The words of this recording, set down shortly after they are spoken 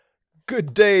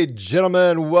Good day,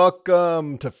 gentlemen.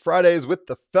 Welcome to Fridays with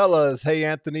the Fellas. Hey,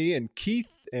 Anthony and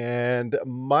Keith and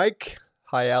Mike.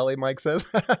 Hi, Allie, Mike says.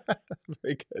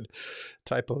 Very good.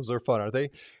 Typos are fun, aren't they?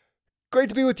 Great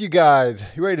to be with you guys.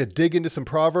 You ready to dig into some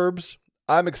Proverbs?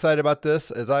 I'm excited about this.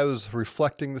 As I was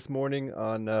reflecting this morning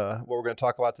on what we're going to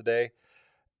talk about today,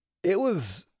 it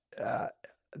was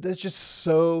that's just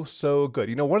so good.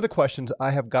 You know, one of the questions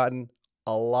I have gotten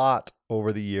a lot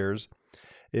over the years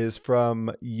is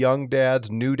from young dads,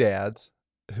 new dads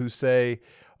who say,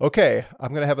 okay, I'm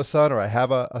going to have a son, or I have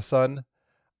a son.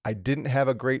 I didn't have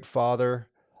a great father.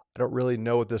 I don't really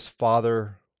know what this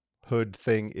fatherhood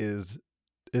thing is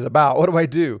about. What do I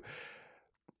do?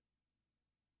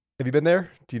 Have you been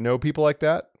there? Do you know people like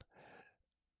that?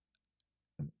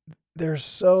 There's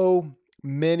so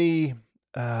many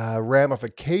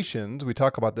ramifications. We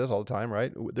talk about this all the time,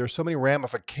 right? There's so many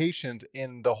ramifications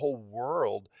in the whole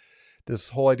world, this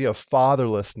whole idea of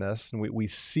fatherlessness, and we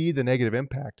see the negative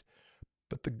impact.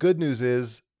 But the good news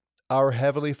is our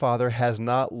Heavenly Father has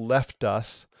not left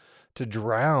us to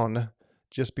drown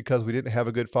just because we didn't have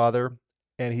a good father.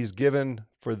 And He's given,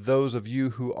 for those of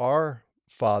you who are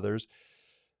fathers,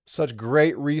 such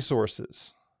great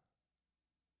resources.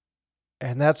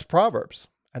 And that's Proverbs.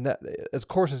 And that, of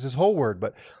course, is His whole word,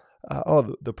 but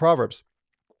the Proverbs.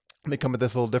 Let me come at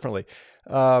this a little differently.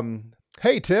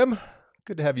 Hey, Tim.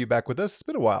 Good to have you back with us. It's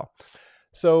been a while.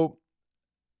 So,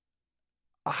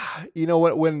 you know,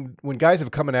 when guys have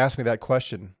come and asked me that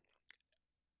question,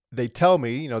 they tell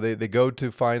me, you know, they go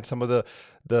to find some of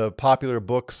the popular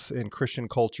books in Christian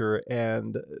culture,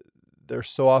 and they're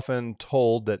so often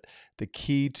told that the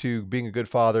key to being a good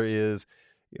father is,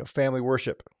 you know, family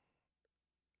worship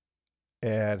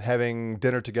and having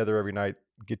dinner together every night,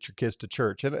 get your kids to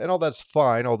church, and all that's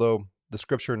fine, although the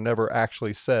scripture never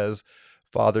actually says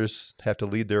fathers have to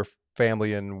lead their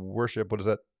family in worship. What does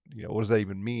that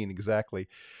even mean exactly?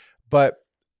 But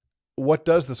what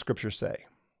does the scripture say?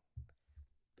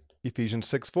 Ephesians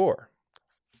 6:4.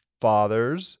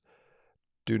 Fathers,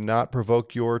 do not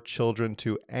provoke your children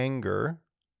to anger,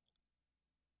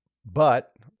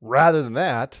 but rather than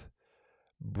that,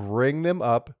 bring them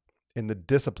up in the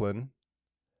discipline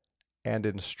and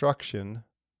instruction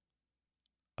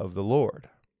of the Lord.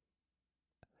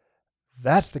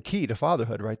 That's the key to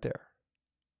fatherhood right there.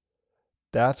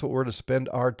 That's what we're to spend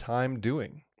our time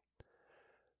doing.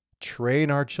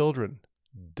 Train our children,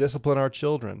 discipline our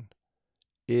children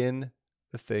in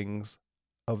the things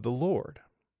of the Lord.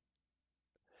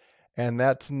 And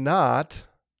that's not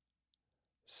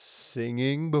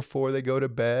singing before they go to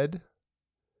bed,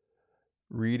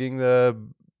 reading the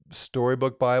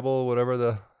storybook Bible, whatever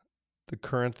the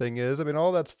current thing is. I mean,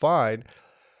 all that's fine,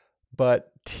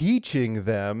 but teaching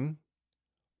them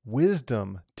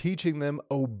wisdom, teaching them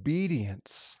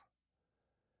obedience.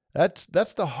 That's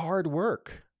the hard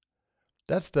work.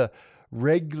 That's the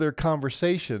regular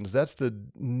conversations. That's the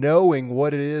knowing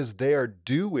what it is they are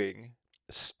doing,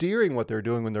 steering what they're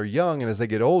doing when they're young, and as they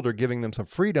get older, giving them some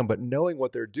freedom, but knowing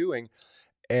what they're doing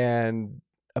and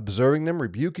observing them,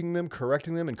 rebuking them,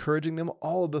 correcting them, encouraging them,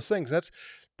 all of those things.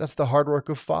 That's the hard work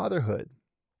of fatherhood.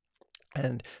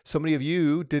 And so many of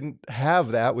you didn't have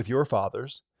that with your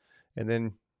fathers. And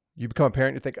then you become a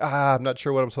parent and you think, I'm not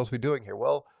sure what I'm supposed to be doing here.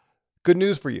 Well, good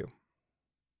news for you.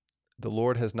 The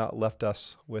Lord has not left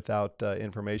us without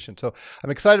information. So I'm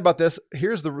excited about this.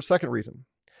 Here's the second reason.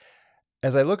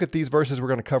 As I look at these verses we're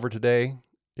going to cover today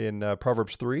in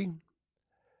Proverbs 3,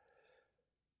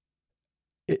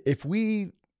 if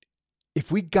we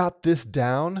got this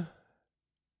down,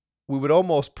 we would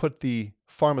almost put the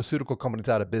pharmaceutical companies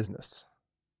out of business.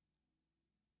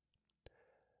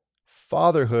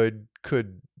 Fatherhood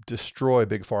could destroy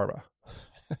big pharma.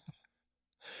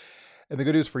 And the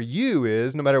good news for you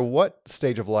is, no matter what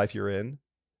stage of life you're in,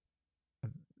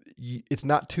 it's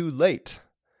not too late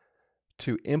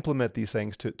to implement these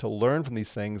things, to learn from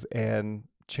these things and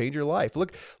change your life.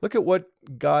 Look at what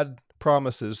God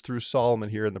promises through Solomon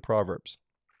here in the Proverbs.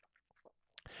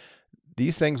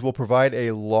 These things will provide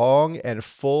a long and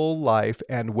full life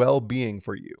and well-being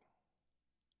for you.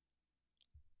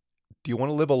 Do you want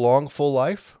to live a long, full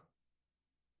life?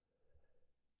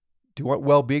 Do you want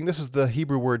well-being? This is the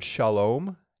Hebrew word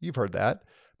shalom. You've heard that. It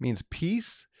means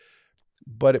peace,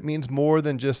 but it means more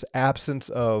than just absence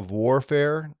of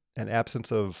warfare and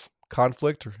absence of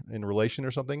conflict in relation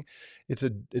or something. It's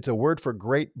a word for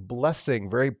great blessing,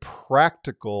 very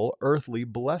practical earthly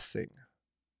blessing.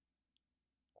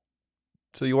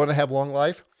 So you want to have long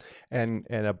life and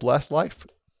a blessed life?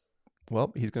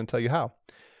 Well, he's going to tell you how.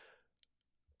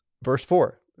 Verse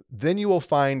 4, then you will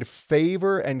find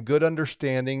favor and good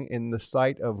understanding in the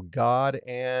sight of God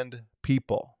and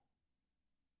people.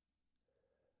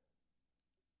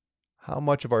 How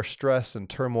much of our stress and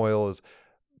turmoil is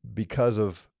because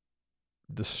of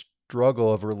the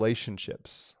struggle of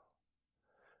relationships?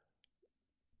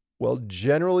 Well,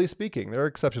 generally speaking, there are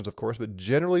exceptions, of course, but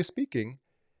generally speaking,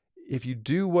 if you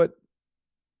do what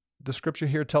the scripture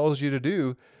here tells you to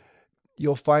do,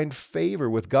 you'll find favor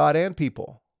with God and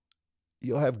people.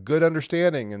 You'll have good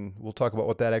understanding, and we'll talk about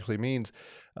what that actually means.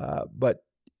 But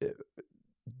uh,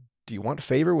 do you want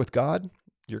favor with God,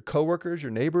 your coworkers,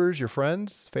 your neighbors, your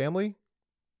friends, family?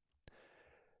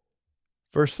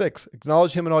 Verse 6,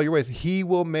 acknowledge him in all your ways. He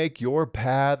will make your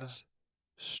paths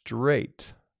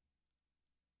straight.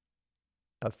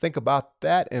 Now think about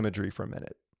that imagery for a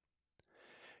minute.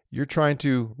 You're trying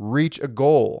to reach a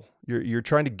goal. You're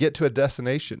trying to get to a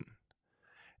destination.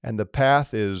 And the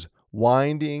path is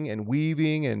winding and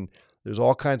weaving, and there's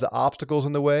all kinds of obstacles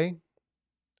in the way.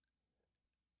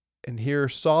 And here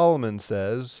Solomon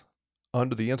says,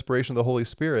 under the inspiration of the Holy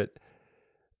Spirit,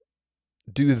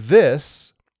 do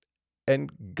this,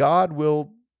 and God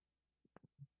will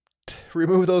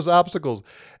remove those obstacles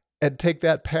and take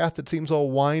that path that seems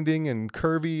all winding and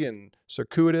curvy and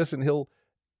circuitous, and he'll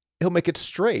make it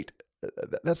straight.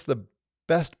 That's the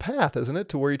best path, isn't it,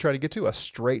 to where you're trying to get to, a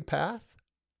straight path?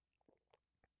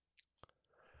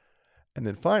 And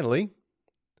then finally,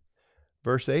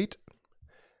 verse 8,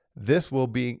 this will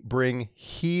bring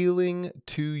healing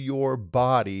to your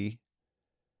body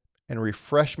and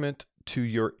refreshment to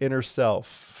your inner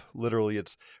self. Literally,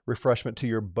 it's refreshment to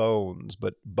your bones,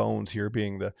 but bones here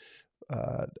being the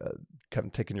kind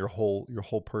of taking your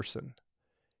whole person.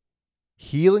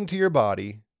 Healing to your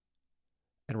body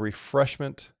and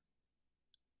refreshment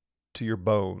to your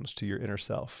bones, to your inner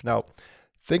self. Now,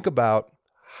 think about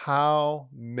how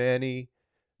many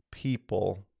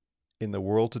people in the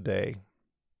world today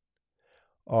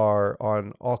are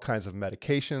on all kinds of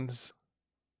medications.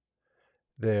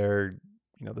 They're,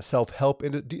 the self-help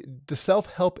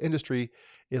industry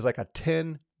is like a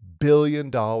 $10 billion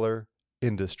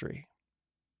industry.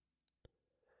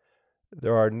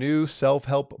 There are new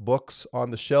self-help books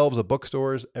on the shelves of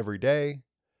bookstores every day.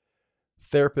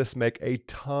 Therapists make a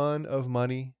ton of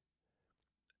money,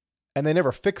 and they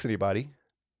never fix anybody,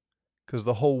 because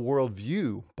the whole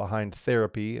worldview behind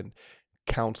therapy and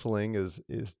counseling is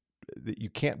that you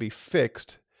can't be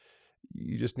fixed.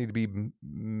 You just need to be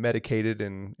medicated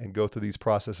and go through these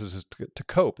processes to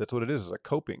cope. That's what it is a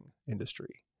coping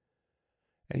industry.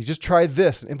 And you just try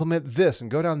this and implement this and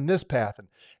go down this path and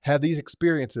have these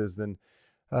experiences, then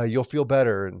you'll feel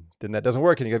better. And then that doesn't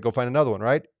work and you got to go find another one,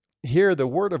 right? Here, the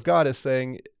word of God is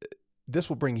saying this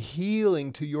will bring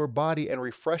healing to your body and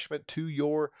refreshment to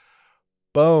your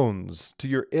bones, to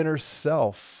your inner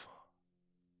self.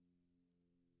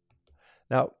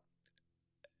 Now,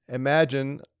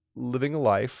 imagine living a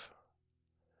life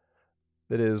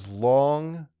that is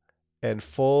long and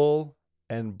full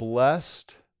and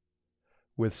blessed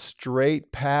with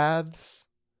straight paths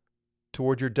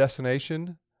toward your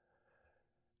destination,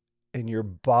 and your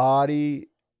body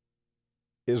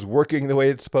is working the way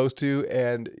it's supposed to,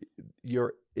 and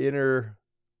your inner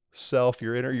self,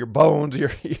 your bones,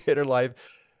 your inner life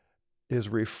is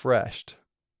refreshed.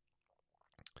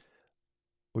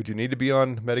 Would you need to be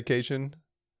on medication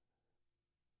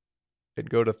and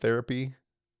go to therapy?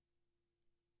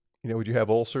 Would you have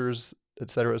ulcers, et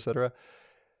cetera, et cetera?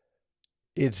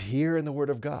 It's here in the Word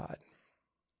of God,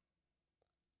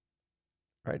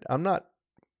 right? I'm not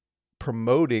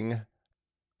promoting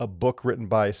a book written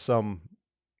by some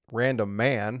random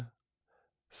man,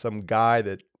 some guy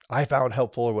that I found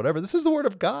helpful or whatever. This is the Word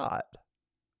of God.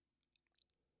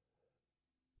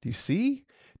 Do you see?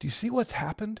 Do you see what's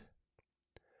happened?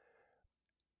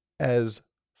 As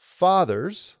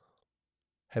fathers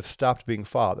have stopped being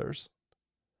fathers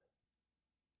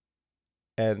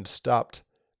and stopped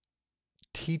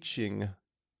teaching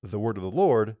the word of the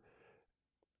Lord,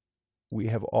 we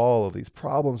have all of these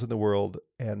problems in the world,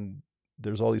 and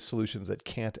there's all these solutions that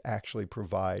can't actually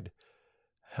provide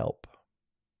help.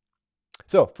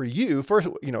 So for you, first,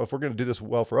 if we're going to do this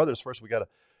well for others, first we got to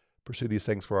pursue these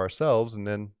things for ourselves, and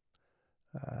then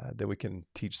we can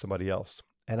teach somebody else.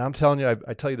 And I'm telling you,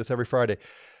 I tell you this every Friday,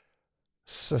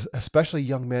 so especially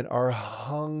young men are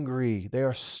hungry. They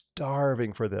are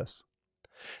starving for this.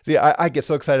 See, I get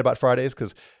so excited about Fridays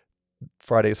because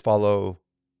Fridays follow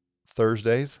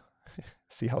Thursdays.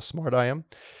 See how smart I am?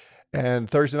 And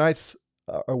Thursday nights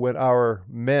are when our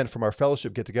men from our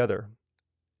fellowship get together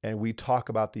and we talk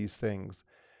about these things,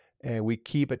 and we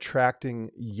keep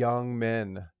attracting young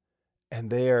men,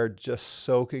 and they are just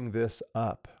soaking this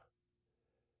up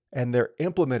and they're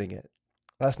implementing it.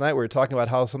 Last night we were talking about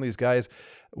how some of these guys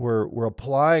were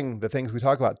applying the things we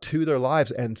talk about to their lives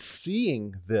and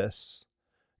seeing this.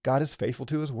 God is faithful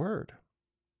to his word.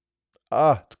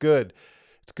 It's good.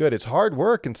 It's good. It's hard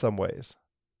work in some ways.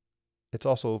 It's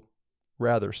also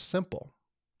rather simple.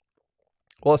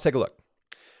 Well, let's take a look.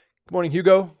 Good morning,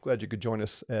 Hugo. Glad you could join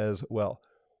us as well.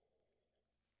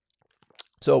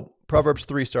 So Proverbs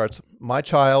 3 starts, my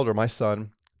child or my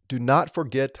son, do not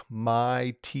forget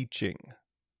my teaching.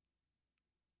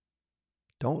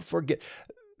 Don't forget.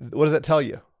 What does that tell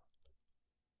you?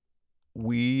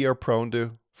 We are prone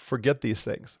to forget these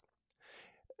things.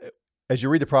 As you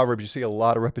read the Proverbs, you see a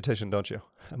lot of repetition, don't you?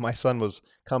 My son was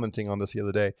commenting on this the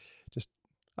other day.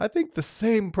 I think the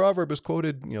same proverb is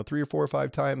quoted, 3 or 4 or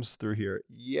 5 times through here.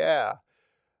 Yeah.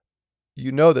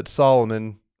 You know that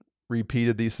Solomon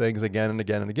repeated these things again and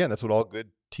again and again. That's what all good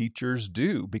teachers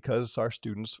do because our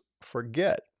students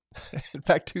forget. In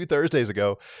fact, 2 Thursdays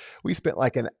ago, we spent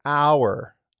like an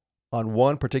hour on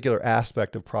one particular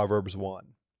aspect of Proverbs 1.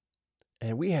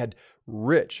 And we had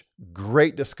rich,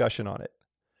 great discussion on it.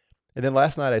 And then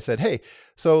last night I said, hey,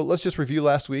 so let's just review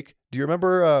last week. Do you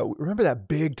remember that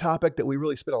big topic that we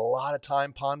really spent a lot of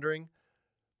time pondering?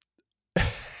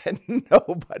 And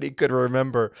nobody could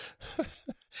remember.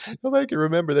 Nobody could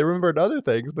remember. They remembered other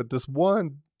things, but this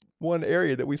one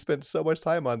area that we spent so much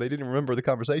time on, they didn't remember the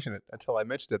conversation until I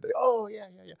mentioned it.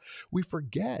 Yeah. We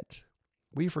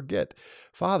forget.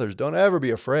 Fathers, don't ever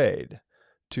be afraid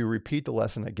to repeat the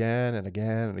lesson again and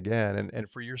again and again.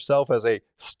 And for yourself as a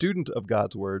student of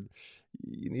God's word,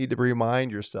 you need to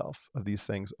remind yourself of these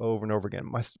things over and over again.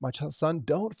 My son,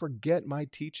 don't forget my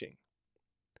teaching.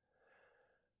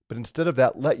 But instead of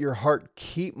that, let your heart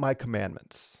keep my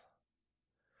commandments.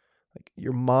 Like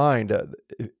your mind,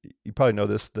 you probably know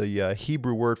this, the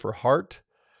Hebrew word for heart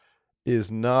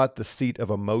is not the seat of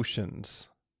emotions.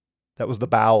 That was the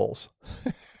bowels.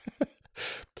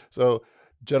 So,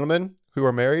 gentlemen who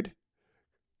are married,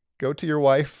 go to your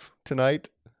wife tonight,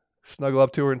 snuggle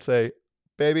up to her and say,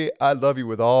 baby, I love you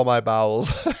with all my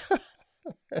bowels.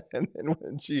 And then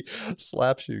when she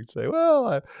slaps you, say, well,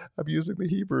 I'm using the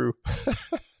Hebrew.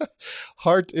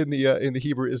 Heart in the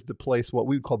Hebrew is the place, what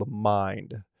we would call the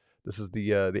mind. This is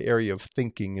the area of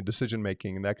thinking and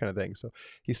decision-making and that kind of thing. So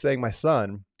he's saying, my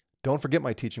son, don't forget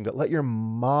my teaching, but let your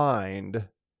mind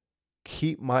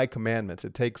keep my commandments.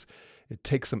 It takes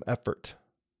some effort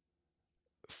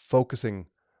focusing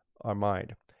our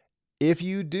mind. If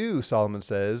you do, Solomon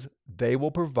says, they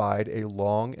will provide a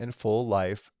long and full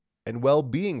life and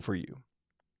well-being for you.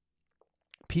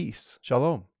 Peace,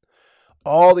 shalom.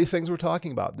 All these things we're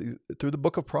talking about through the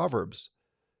book of Proverbs.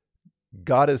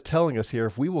 God is telling us here,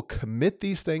 if we will commit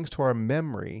these things to our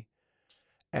memory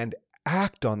and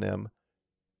act on them,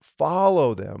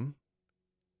 follow them,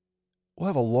 we'll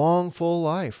have a long, full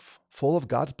life, full of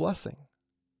God's blessing.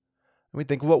 And we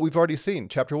think of what we've already seen.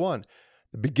 Chapter 1,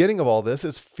 the beginning of all this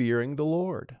is fearing the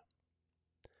Lord.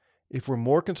 If we're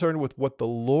more concerned with what the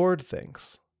Lord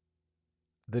thinks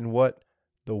than what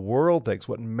the world thinks,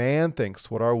 what man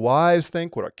thinks, what our wives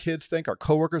think, what our kids think, our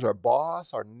coworkers, our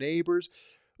boss, our neighbors,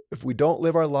 if we don't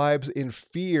live our lives in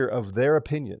fear of their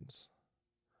opinions,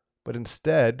 but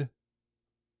instead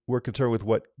we're concerned with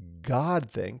what God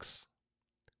thinks,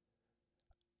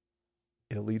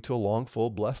 it'll lead to a long, full,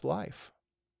 blessed life.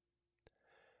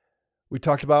 We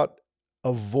talked about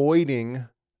avoiding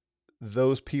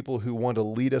those people who want to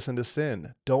lead us into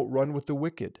sin. Don't run with the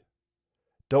wicked.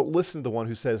 Don't listen to the one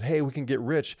who says, hey, we can get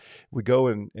rich. We go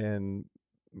and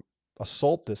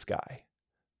assault this guy.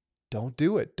 Don't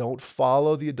do it. Don't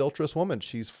follow the adulterous woman.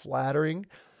 She's flattering.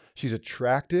 She's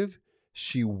attractive.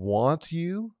 She wants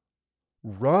you.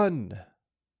 Run.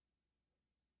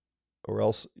 Or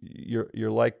else you're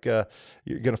going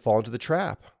to fall into the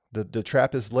trap. The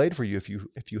trap is laid for you if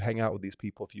you hang out with these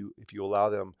people, if you allow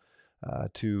them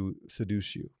to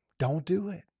seduce you. Don't do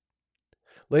it.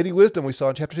 Lady Wisdom, we saw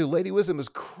in chapter 2, Lady Wisdom is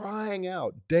crying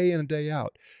out day in and day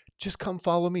out. Just come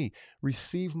follow me.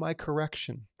 Receive my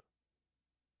correction.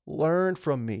 Learn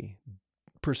from me.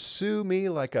 Pursue me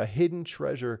like a hidden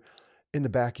treasure in the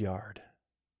backyard.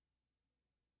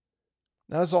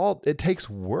 That's all. It takes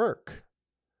work.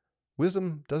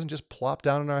 Wisdom doesn't just plop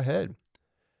down in our head.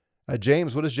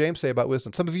 James, what does James say about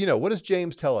wisdom? Some of you know. What does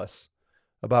James tell us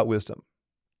about wisdom?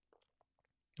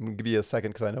 I'm going to give you a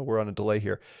second because I know we're on a delay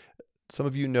here. Some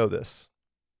of you know this,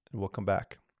 and we'll come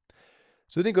back.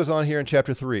 So then he goes on here in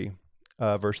chapter 3,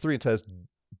 verse 3. It says,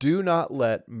 do not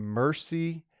let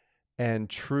mercy and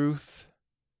truth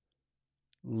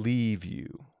leave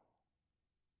you,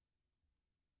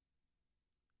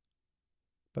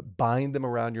 but bind them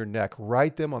around your neck.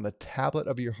 Write them on the tablet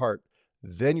of your heart.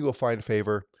 Then you will find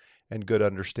favor and good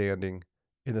understanding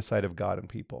in the sight of God and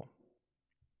people.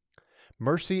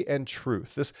 Mercy and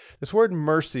truth. This word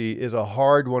mercy is a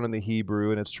hard one in the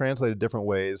Hebrew, and it's translated different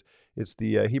ways. It's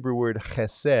the Hebrew word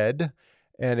chesed,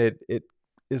 and it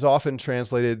is often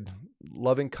translated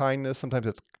loving kindness. Sometimes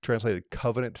it's translated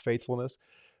covenant faithfulness.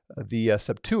 The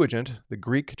Septuagint, the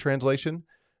Greek translation,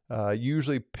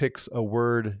 usually picks a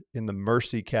word in the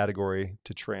mercy category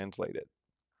to translate it.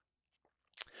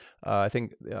 I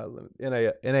think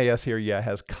NAS here,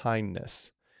 has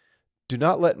kindness. Do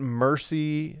not let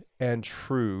mercy and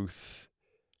truth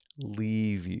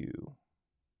leave you.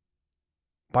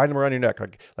 Bind them around your neck,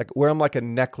 like wear them like a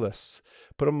necklace.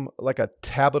 Put them like a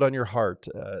tablet on your heart.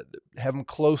 Have them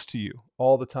close to you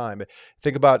all the time.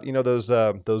 Think about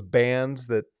those bands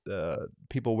that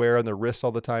people wear on their wrists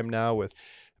all the time now, with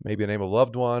maybe a name of a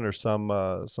loved one or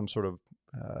some sort of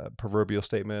proverbial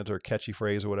statement or catchy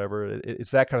phrase or whatever.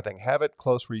 It's that kind of thing. Have it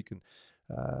close where you can,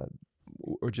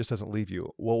 or it just doesn't leave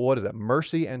you. Well, what is that?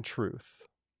 Mercy and truth.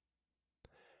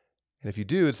 And if you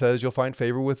do, it says you'll find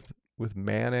favor with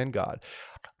man and God.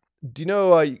 Do you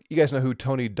know, you guys know who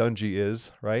Tony Dungy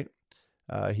is, right?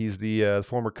 He's the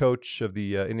former coach of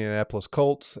the Indianapolis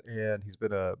Colts, and he's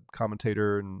been a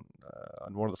commentator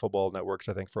on one of the football networks,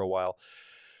 I think, for a while.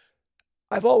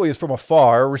 I've always, from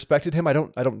afar, respected him. I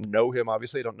don't know him,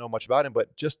 obviously. I don't know much about him,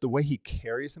 but just the way he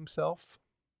carries himself,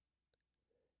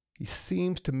 he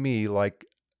seems to me like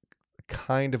the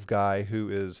kind of guy who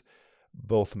is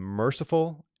both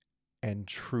merciful and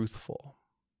truthful.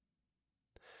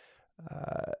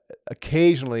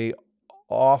 Occasionally,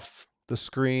 off the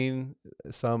screen,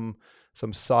 some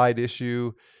side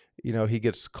issue, he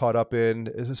gets caught up in.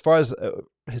 As far as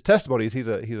his testimonies, he's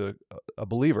a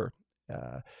believer,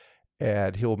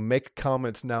 and he'll make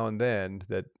comments now and then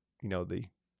that the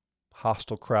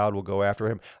hostile crowd will go after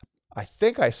him. I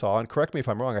think I saw, and correct me if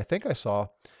I'm wrong,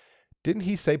 didn't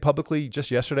he say publicly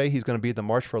just yesterday he's going to be at the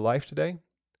March for Life today?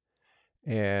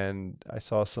 And I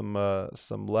saw some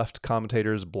left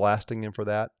commentators blasting him for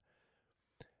that.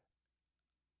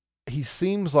 He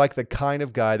seems like the kind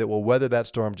of guy that will weather that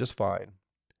storm just fine,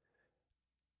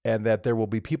 and that there will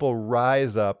be people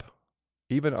rise up,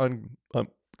 even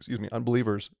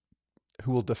unbelievers,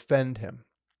 who will defend him.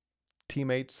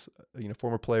 Teammates,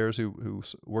 former players who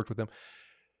worked with him.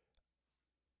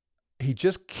 He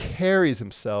just carries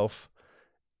himself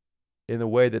in a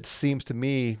way that seems to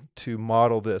me to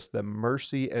model the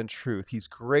mercy and truth. He's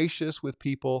gracious with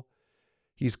people.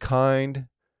 He's kind,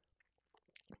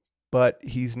 but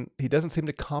he doesn't seem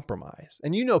to compromise.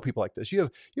 And people like this. You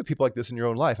have people like this in your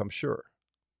own life, I'm sure.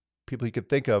 People you could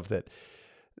think of that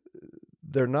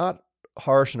they're not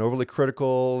harsh and overly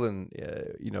critical, and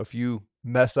if you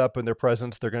mess up in their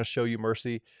presence, they're going to show you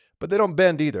mercy, but they don't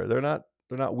bend either. They're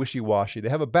not wishy-washy. They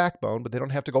have a backbone, but they don't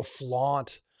have to go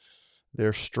flaunt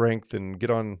their strength and get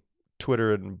on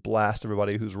Twitter and blast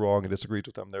everybody who's wrong and disagrees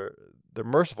with them. They're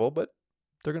merciful, but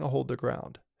they're going to hold their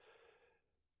ground.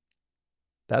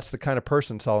 That's the kind of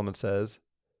person, Solomon says,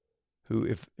 who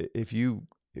if you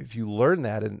learn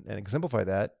that and exemplify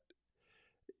that,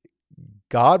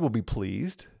 God will be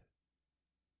pleased,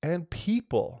 and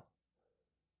people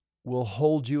will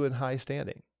hold you in high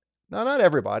standing. Now, not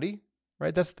everybody,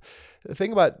 right? That's the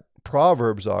thing about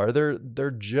Proverbs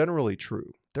they're generally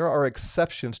true. There are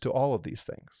exceptions to all of these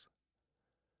things.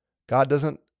 God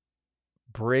doesn't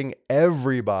bring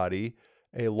everybody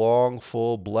a long,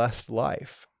 full, blessed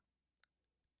life.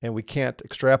 And we can't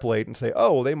extrapolate and say,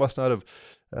 oh, well, they must not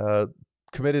have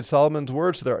committed Solomon's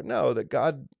words to their... No, that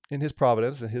God, in his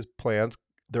providence and his plans,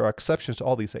 there are exceptions to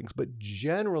all these things. But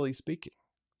generally speaking,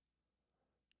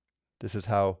 this is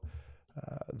how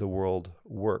the world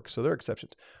works. So there are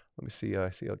exceptions. Let me see.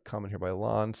 I see a comment here by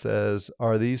Lon says,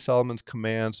 are these Solomon's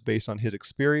commands based on his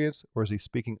experience, or is he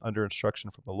speaking under instruction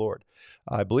from the Lord?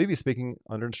 I believe he's speaking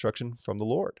under instruction from the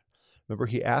Lord. Remember,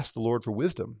 he asked the Lord for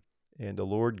wisdom, and the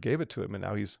Lord gave it to him, and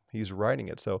now he's writing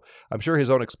it. So I'm sure his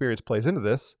own experience plays into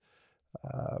this.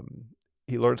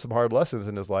 He learned some hard lessons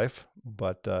in his life,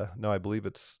 but no, I believe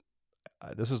this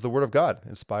is the word of God,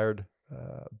 inspired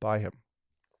by him.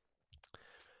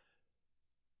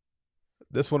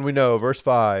 This one we know, verse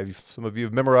 5. Some of you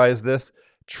have memorized this.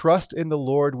 Trust in the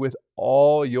Lord with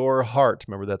all your heart.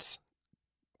 Remember, that's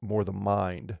more the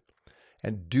mind.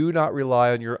 And do not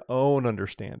rely on your own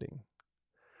understanding.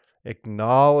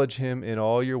 Acknowledge him in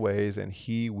all your ways, and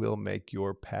he will make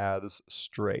your paths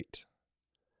straight.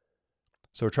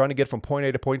 So we're trying to get from point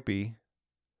A to point B.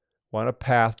 We're on a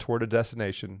path toward a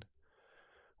destination.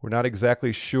 We're not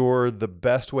exactly sure the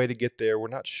best way to get there. We're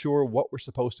not sure what we're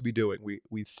supposed to be doing.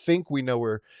 We think we know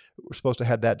we're supposed to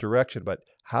head that direction, but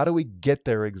how do we get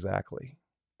there exactly?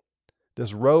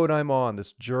 this road I'm on,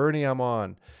 this journey I'm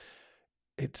on,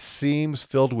 it seems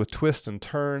filled with twists and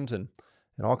turns and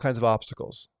all kinds of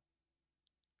obstacles.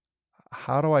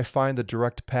 How do I find the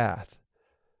direct path?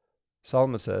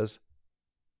 Solomon says,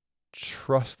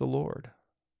 trust the Lord.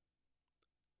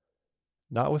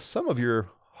 Not with some of your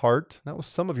heart, not with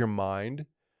some of your mind,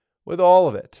 with all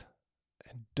of it.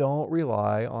 And don't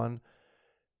rely on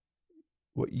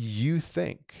what you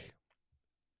think.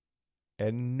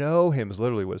 And know him is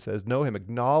literally what it says. Know him,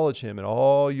 acknowledge him in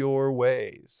all your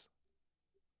ways.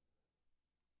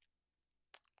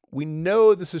 We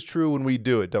know this is true when we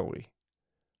do it, don't we?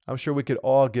 I'm sure we could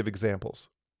all give examples.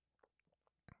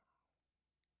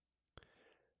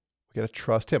 We got to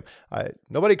trust him.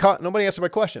 Nobody answered my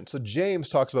question. So James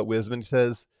talks about wisdom and he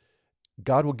says,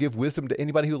 God will give wisdom to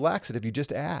anybody who lacks it if you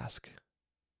just ask.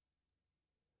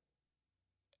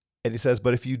 And he says,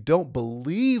 but if you don't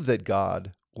believe that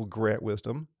God will grant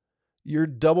wisdom, you're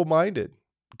double-minded.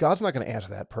 God's not going to answer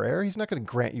that prayer. He's not going to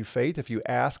grant you faith if you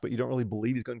ask, but you don't really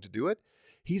believe he's going to do it.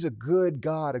 He's a good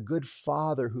God, a good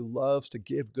father who loves to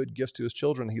give good gifts to his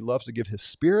children. He loves to give his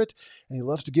spirit, and he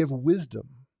loves to give wisdom,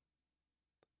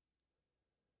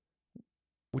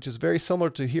 which is very similar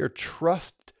to here.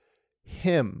 Trust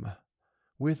him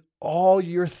with all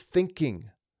your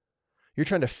thinking. You're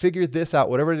trying to figure this out,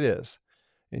 whatever it is,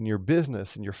 in your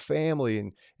business, in your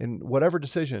family, in whatever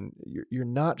decision. You're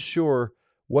not sure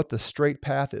what the straight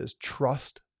path is.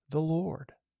 Trust the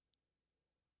Lord.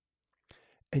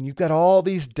 And you've got all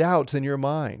these doubts in your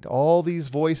mind, all these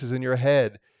voices in your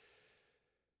head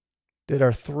that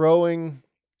are throwing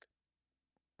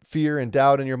fear and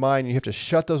doubt in your mind. And you have to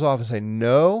shut those off and say,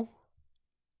 no,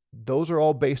 those are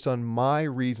all based on my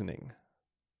reasoning.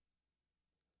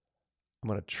 I'm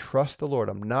going to trust the Lord.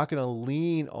 I'm not going to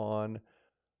lean on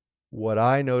what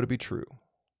I know to be true.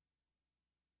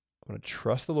 I'm going to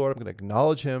trust the Lord. I'm going to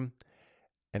acknowledge him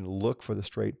and look for the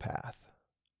straight path.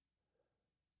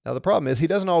 Now, the problem is he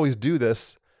doesn't always do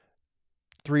this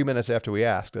 3 minutes after we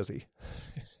ask, does he?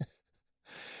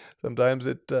 Sometimes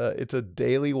it's a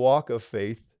daily walk of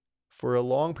faith for a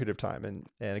long period of time.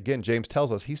 And again, James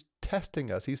tells us he's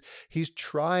testing us. He's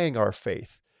trying our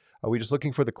faith. Are we just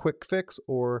looking for the quick fix,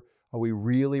 or are we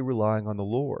really relying on the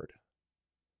Lord?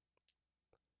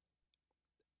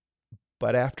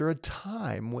 But after a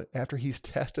time, after he's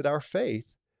tested our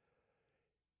faith,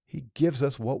 he gives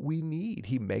us what we need.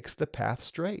 He makes the path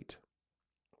straight.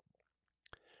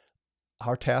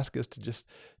 Our task is to just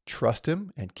trust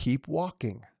him and keep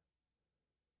walking.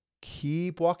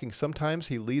 Keep walking. Sometimes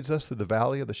he leads us through the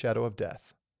valley of the shadow of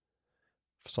death.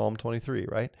 Psalm 23,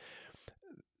 right?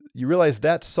 You realize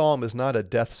that psalm is not a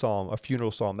death psalm, a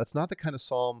funeral psalm. That's not the kind of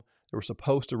psalm that we're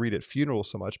supposed to read at funerals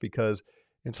so much, because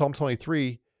in Psalm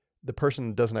 23, the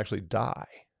person doesn't actually die.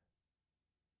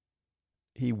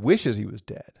 He wishes he was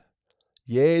dead.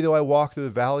 Yea, though I walk through the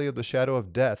valley of the shadow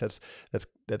of death.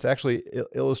 That's actually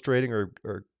illustrating or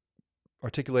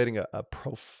articulating a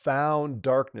profound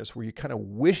darkness where you kind of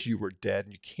wish you were dead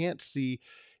and you can't see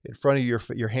in front of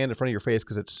your hand in front of your face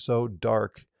because it's so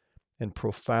dark and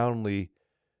profoundly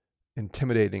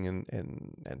intimidating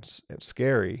and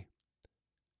scary.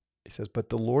 He says, but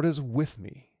the Lord is with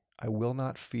me. I will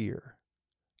not fear.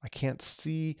 I can't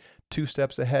see 2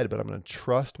 steps ahead, but I'm going to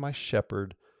trust my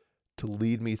shepherd to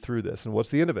lead me through this. And what's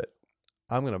the end of it?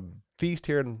 I'm going to feast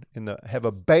here and have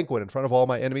a banquet in front of all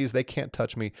my enemies. They can't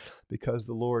touch me because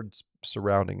the Lord's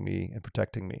surrounding me and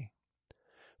protecting me.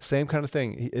 Same kind of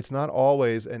thing. It's not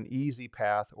always an easy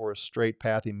path or a straight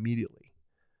path immediately,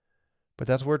 but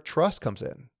that's where trust comes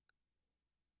in.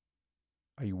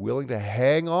 Are you willing to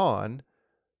hang on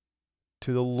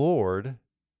to the Lord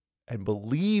and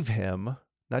believe him?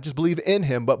 Not just believe in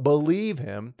him, but believe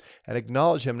him and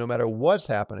acknowledge him no matter what's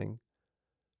happening,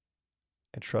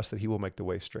 and trust that he will make the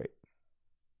way straight.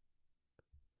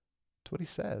 That's what he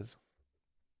says.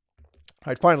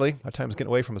 All right, finally, our time is getting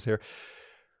away from us here.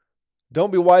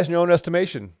 Don't be wise in your own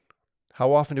estimation.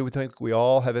 How often do we think we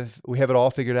have it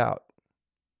all figured out?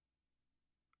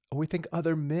 We think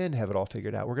other men have it all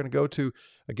figured out. We're going to go to,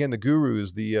 again, the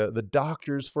gurus, the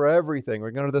doctors for everything.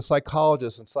 We're going to the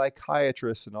psychologists and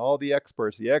psychiatrists and all the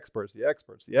experts. I'm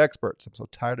so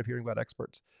tired of hearing about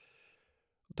experts.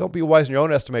 Don't be wise in your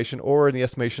own estimation or in the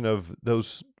estimation of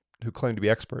those who claim to be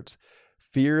experts.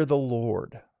 Fear the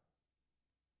Lord.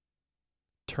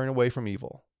 Turn away from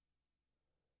evil.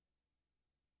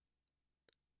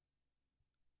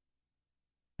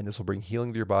 And this will bring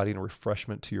healing to your body and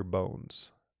refreshment to your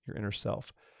bones, your inner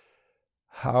self.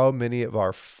 How many of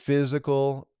our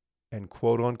physical and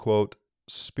quote unquote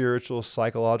spiritual,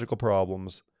 psychological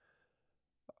problems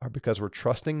are because we're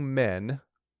trusting men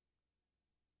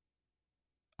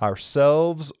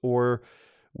ourselves or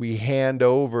we hand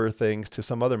over things to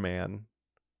some other man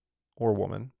or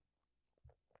woman.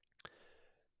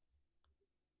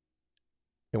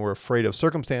 And we're afraid of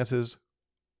circumstances.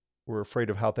 We're afraid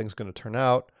of how things are going to turn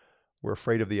out. We're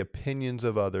afraid of the opinions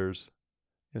of others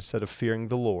instead of fearing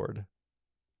the Lord.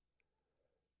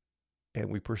 And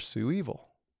we pursue evil.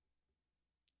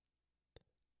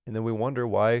 And then we wonder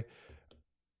why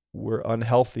we're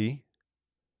unhealthy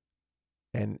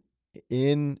and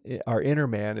our inner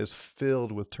man is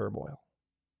filled with turmoil.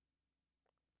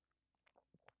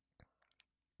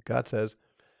 God says,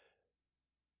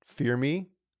 fear me,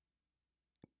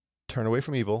 turn away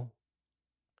from evil.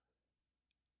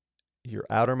 Your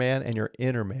outer man and your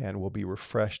inner man will be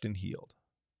refreshed and healed.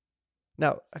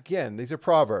 Now, again, these are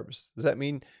Proverbs. Does that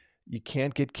mean you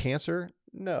can't get cancer?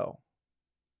 No.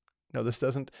 No, this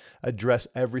doesn't address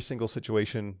every single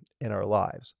situation in our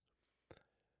lives.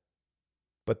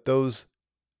 But those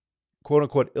quote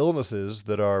unquote illnesses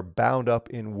that are bound up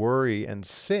in worry and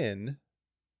sin,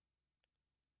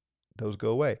 those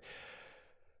go away.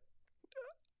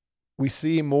 We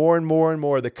see more and more and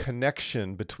more the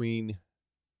connection between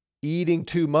eating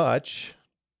too much,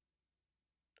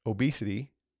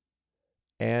 obesity,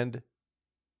 and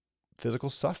physical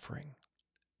suffering.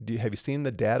 Have you seen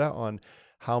the data on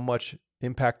how much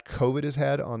impact COVID has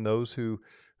had on those who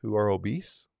are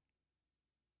obese?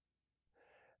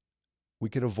 We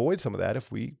can avoid some of that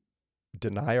if we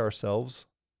deny ourselves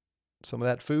some of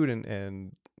that food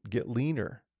and get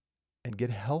leaner and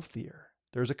get healthier.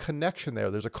 There's a connection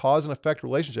there. There's a cause and effect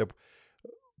relationship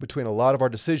between a lot of our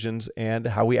decisions and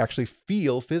how we actually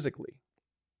feel physically,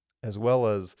 as well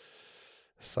as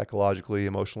psychologically,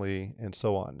 emotionally, and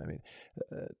so on. I mean,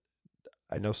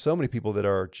 I know so many people that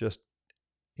are just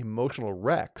emotional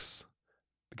wrecks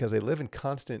because they live in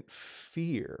constant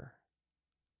fear.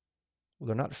 Well,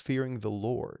 they're not fearing the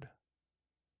Lord.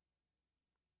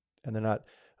 And they're not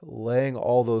laying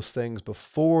all those things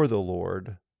before the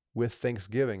Lord with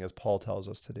thanksgiving, as Paul tells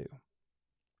us to do.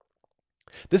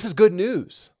 This is good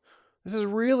news. This is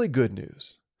really good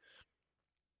news.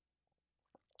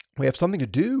 We have something to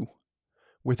do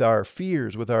with our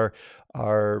fears, with our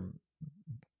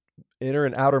inner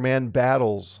and outer man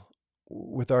battles,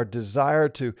 with our desire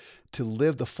to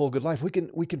live the full good life. We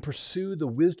can pursue the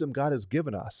wisdom God has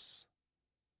given us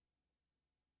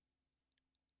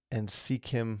and seek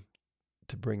him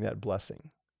to bring that blessing.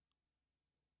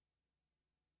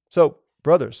 So,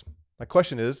 brothers, my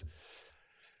question is,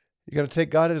 you going to take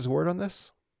God at his word on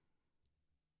this?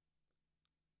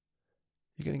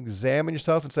 You can examine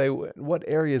yourself and say, what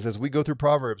areas, as we go through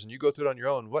Proverbs and you go through it on your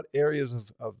own, what areas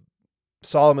of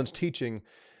Solomon's teaching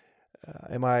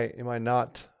am I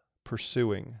not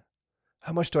pursuing?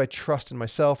 How much do I trust in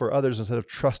myself or others instead of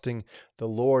trusting the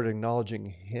Lord, acknowledging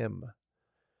him?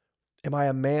 Am I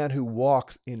a man who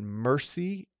walks in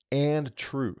mercy and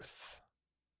truth?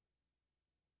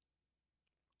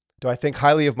 Do I think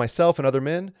highly of myself and other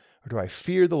men, or do I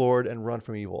fear the Lord and run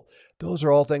from evil? Those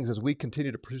are all things, as we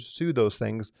continue to pursue those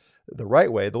things the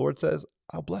right way, the Lord says,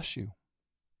 I'll bless you.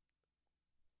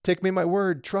 Take me at my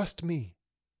word, trust me.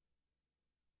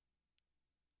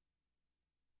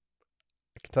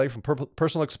 I can tell you from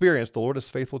personal experience, the Lord is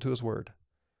faithful to his word.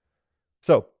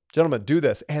 So, gentlemen, do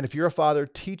this. And if you're a father,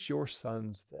 teach your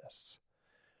sons this.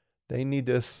 They need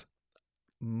this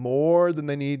more than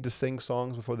they need to sing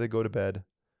songs before they go to bed,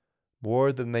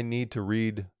 more than they need to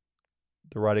read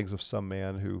the writings of some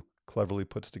man who cleverly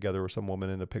puts together, or some woman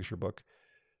in a picture book.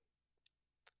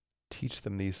 Teach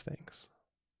them these things.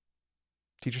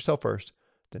 Teach yourself first,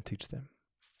 then teach them.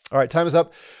 All right, time is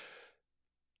up.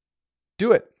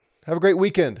 Do it. Have a great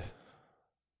weekend.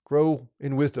 Grow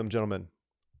in wisdom, gentlemen,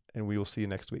 and we will see you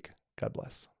next week. God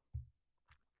bless.